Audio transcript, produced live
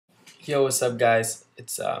Yo, what's up, guys?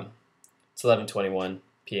 It's 11:21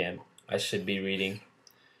 p.m. I should be reading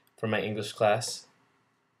for my English class,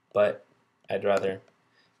 but I'd rather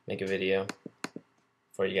make a video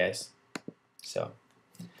for you guys. So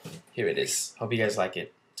here it is. Hope you guys like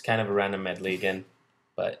it. It's kind of a random medley again,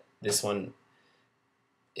 but this one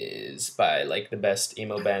is by like the best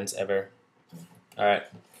emo bands ever. All right.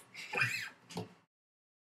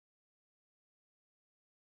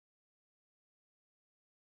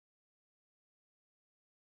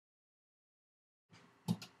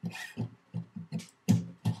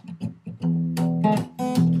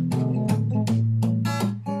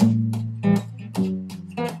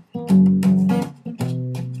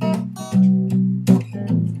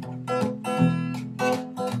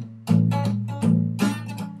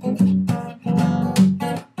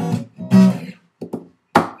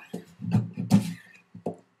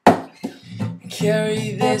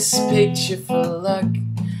 Carry this picture for luck,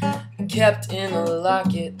 kept in a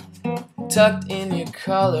locket, tucked in your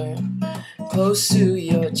collar, close to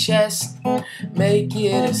your chest. Make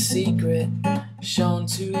it a secret, shown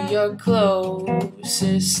to your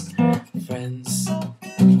closest friends.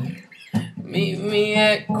 Meet me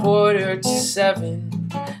at 6:45.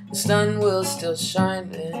 The sun will still shine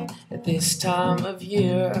then. At this time of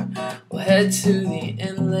year, we'll head to the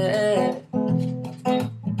inlet.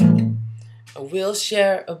 We'll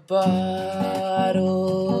share a bottle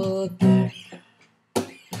there.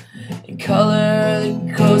 And color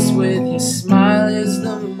the coast with your smile is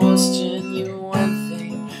the most genuine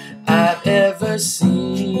thing I've ever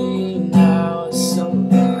seen. Now so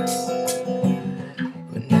lost,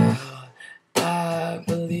 but now I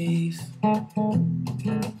believe.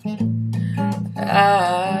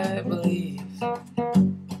 I believe.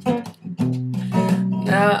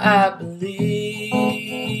 Now I believe.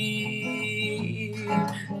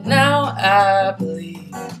 Now I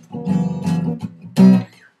believe.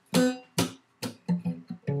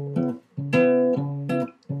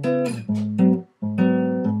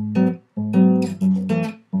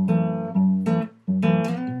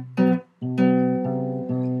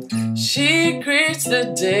 She greets the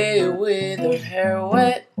day with her hair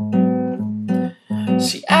wet.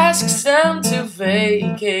 She asks them to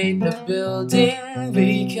vacate the building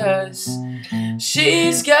because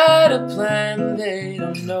she's got a plan they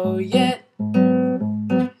don't know yet.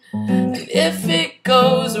 And if it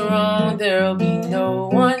goes wrong, there'll be no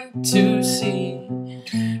one to see.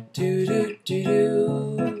 Do do do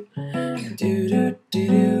do do do do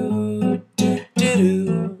do do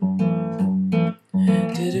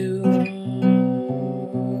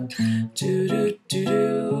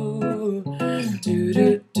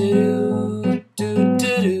do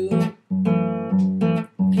do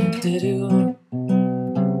do do.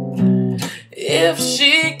 If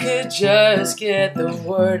she could just get the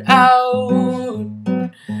word out,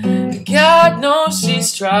 God knows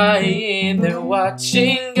she's trying. They're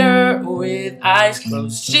watching her with eyes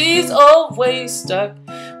closed. She's always stuck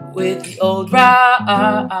with the old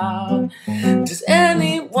route. Does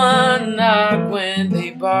anyone knock when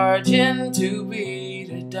they barge in to beat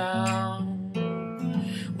her down?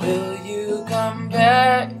 Will you come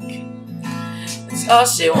back? That's all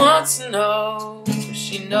she wants to know.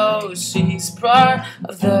 She knows she's part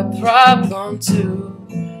of the problem too.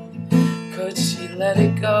 Could she let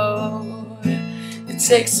it go? It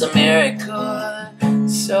takes a miracle,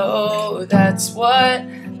 so that's what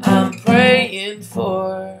I'm praying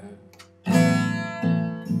for.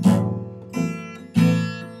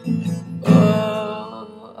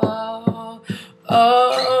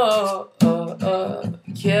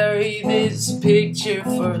 Carry this picture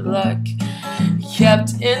for luck,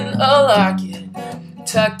 kept in a locket,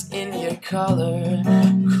 tucked in your collar,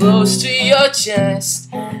 close to your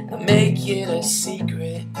chest. Make it a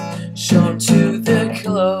secret, shown to the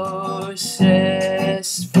closest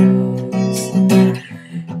friends.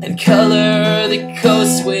 And color the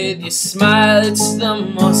coast with your smile. It's the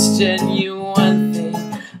most genuine thing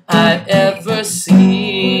I've ever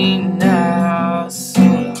seen. Now so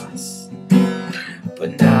lost,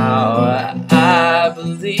 but now I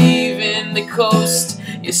believe in the coast.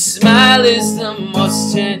 Your smile is the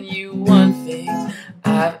most genuine thing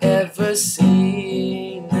I've ever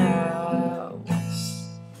seen. Now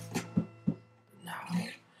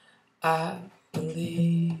I believe.